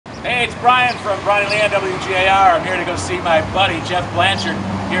Hey, it's Brian from Brian and Lee on WGAR. I'm here to go see my buddy Jeff Blanchard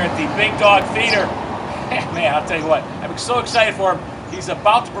here at the Big Dog Theater. Man, I'll tell you what, I'm so excited for him. He's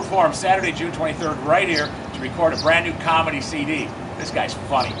about to perform Saturday, June 23rd, right here to record a brand new comedy CD. This guy's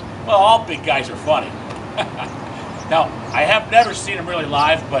funny. Well, all big guys are funny. Now, I have never seen him really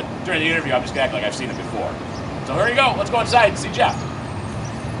live, but during the interview, I'm just gonna act like I've seen him before. So here you go. Let's go inside and see Jeff.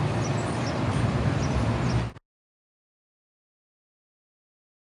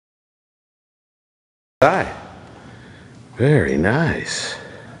 Hi. Very nice.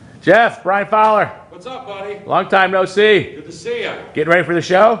 Jeff, Brian Fowler. What's up, buddy? Long time no see. Good to see you. Getting ready for the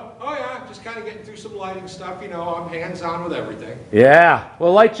show? Oh yeah, just kind of getting through some lighting stuff. You know, I'm hands-on with everything. Yeah.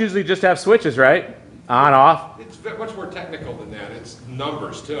 Well, lights usually just have switches, right? On, off. It's much more technical than that. It's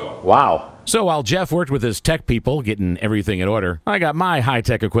numbers, too. Wow. So while Jeff worked with his tech people getting everything in order, I got my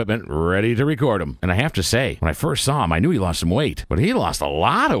high-tech equipment ready to record him. And I have to say, when I first saw him, I knew he lost some weight. But he lost a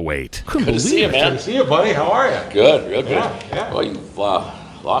lot of weight. Couldn't Good to see you, believe it. man. Good to see you, buddy. How are you? Good, real good. Yeah. Well, you've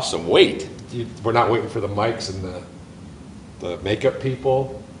lost some weight. We're not waiting for the mics and the makeup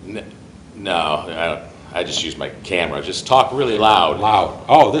people? No, I just use my camera. Just talk really loud. Loud.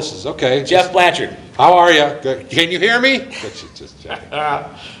 Oh, this is okay. Jeff Blanchard. How are you? Good. Can you hear me? Just checking.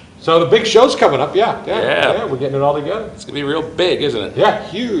 So the big show's coming up. Yeah. We're getting it all together. It's gonna be real big, isn't it? Yeah,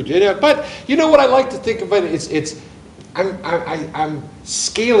 huge. Yeah. But you know what I like to think of it? I'm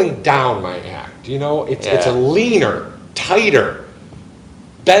scaling down my act. You know, it's a leaner, tighter,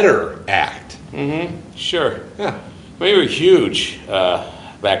 better act. Mm-hmm. Sure. Yeah. Well, you were huge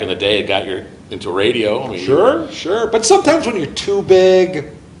back in the day. It got you into radio. I mean, Sure. But sometimes when you're too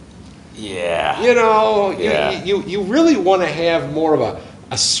big, yeah. you know, Yeah. you really want to have more of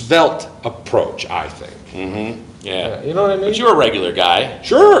a svelte approach, I think. Mm-hmm. Yeah. You know what I mean? But you're a regular guy.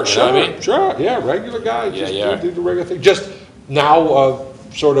 Sure. You know what I mean? Sure. Yeah, regular guy. Just Yeah. do the regular thing. Just now,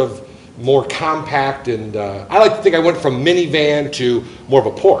 sort of more compact, and I like to think I went from minivan to more of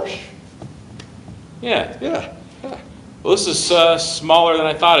a Porsche. Yeah. Well, this is smaller than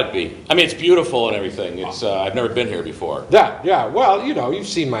I thought it'd be. I mean, it's beautiful and everything. It's I've never been here before. Yeah. Well, you know, you've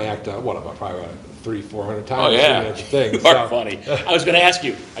seen my act. What about probably 300-400 times? Oh yeah. That's the thing. You are funny. I was going to ask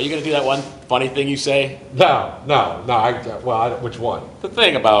you, are you going to do that one funny thing you say? No. Which one? The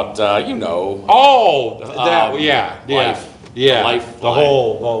thing about you know. Oh, yeah. Life. The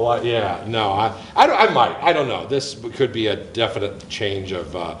whole. Yeah. No, I might. I don't know. This could be a definite change of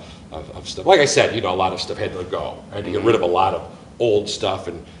stuff. Like I said, you know, a lot of stuff had to go. I had to get rid of a lot of old stuff,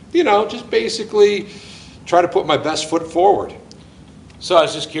 and you know, just basically try to put my best foot forward. So I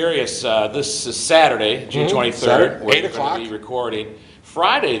was just curious. This is Saturday, June 23rd. Saturday, We're 8 o'clock. going to be recording.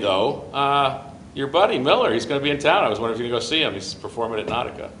 Friday, though, your buddy Miller, he's going to be in town. I was wondering if you're going to go see him. He's performing at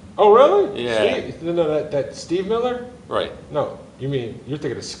Nautica. Oh, really? Yeah. Steve, no, that Steve Miller? Right. No, you're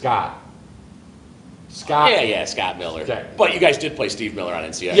thinking of Scott. Scott. Yeah, Scott Miller. Okay. But you guys did play Steve Miller on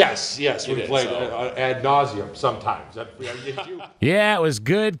NCS. Yes, You we did, played so. ad nauseum sometimes. Yeah, it was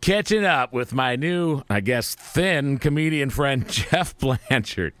good catching up with my new, I guess, thin comedian friend, Jeff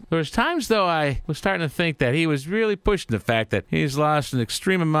Blanchard. There was times, though, I was starting to think that he was really pushing the fact that he's lost an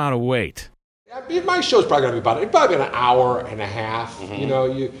extreme amount of weight. My show's probably going to be probably an hour and a half. Mm-hmm. You know,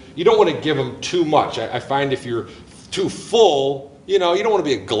 you don't want to give them too much. I find if you're too full, you know, you don't want to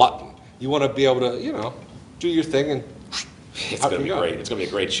be a glutton. You want to be able to, you know, do your thing and. It's going to be great. It's going to be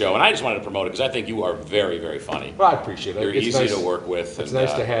a great show. And I just wanted to promote it because I think you are very, very funny. Well, I appreciate it. You're it's easy nice, to work with. It's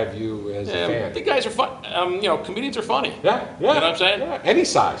nice to have you as a fan. The guys are fun. You know, comedians are funny. Yeah. You know what I'm saying? Yeah. Any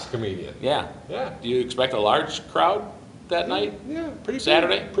size comedian. Yeah. Do you expect a large crowd that night? Yeah, pretty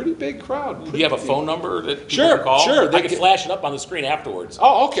Saturday? big, pretty big crowd. Do you have a phone number that people Sure, can call? sure. I can flash it up on the screen afterwards.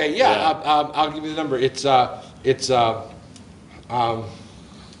 Oh, okay, yeah. I'll give you the number.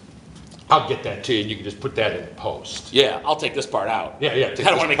 I'll get that to you, and you can just put that in post. Yeah, I'll take this part out. Yeah. I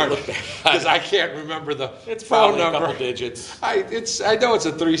don't want to make it look bad. Because I can't remember the It's phone probably number. a couple digits. I know it's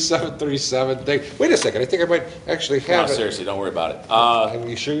a 3737 thing. Wait a second. I think I might actually have No, it. seriously, don't worry about it. Are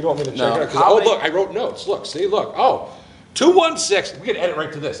you sure you don't want me to check No. it out? 'Cause- look, I wrote notes. Look, see, look. Oh, 216. We can edit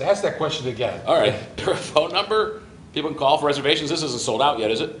right to this. Ask that question again. All right. Phone number? People can call for reservations. This isn't sold out yet,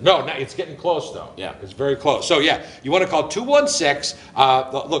 is it? No, it's getting close though. Yeah. It's very close. So yeah, you want to call 216.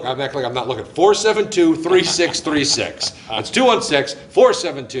 Look, I'm acting like I'm not looking. 472-3636. That's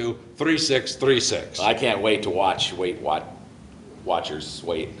 216-472-3636. I can't wait to watch. Watchers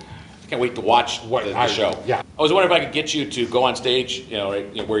wait. I can't wait to watch the show. Yeah. I was wondering if I could get you to go on stage,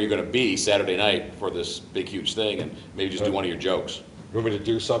 where you're going to be Saturday night for this big, huge thing, and maybe just do one of your jokes. You want me to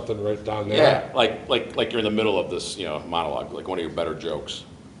do something right down there? Yeah, like you're in the middle of this, monologue, like one of your better jokes.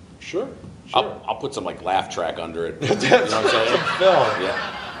 Sure. I'll put some laugh track under it. You know what I'm saying? Phil.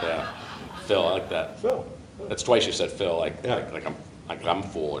 Yeah. Yeah. Phil, I like that. Phil. That's twice you said Phil, like I'm a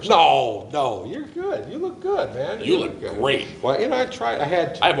fool or something. No, you're good. You look good, man. You look great. Well, you know, I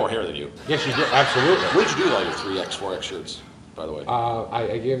have more hair than you. Yes, you did. Absolutely. What did you do with all your 3X, 4X shirts, by the way?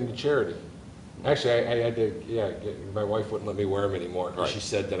 I gave them to charity. Actually, I had to, my wife wouldn't let me wear them anymore. Right. She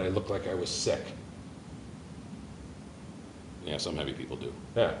said that I looked like I was sick. Yeah, some heavy people do.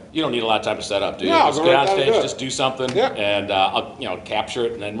 Yeah. You don't need a lot of time to set up, do you? No, just go get right on down and stage, do it. just do something, Yeah. and I'll capture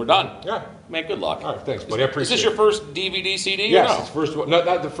it, and then we're done. Yeah. Man, good luck. All right, thanks, buddy. I Is appreciate this it. your first DVD, CD? Yes, or no? it's first one.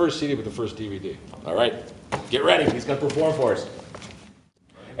 Not the first CD, but the first DVD. All right, get ready. He's going to perform for us.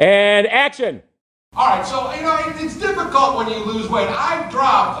 And action. All right, so, you know, it's difficult when you lose weight. I've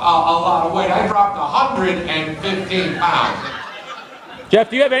dropped a lot of weight. I dropped 115 pounds. Jeff,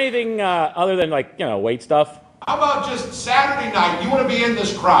 do you have anything other than, like, weight stuff? How about just Saturday night? You want to be in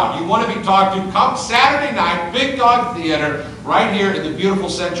this crowd. You want to be talked to. Come Saturday night, Big Dog Theater, right here in the beautiful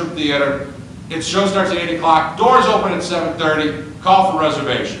Central Theater. Its show starts at 8 o'clock. Doors open at 7:30. Call for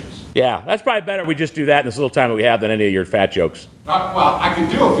reservations. Yeah, that's probably better if we just do that in this little time that we have than any of your fat jokes. Well, I could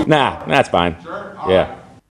do it. Nah, that's fine. Sure? All Yeah. right.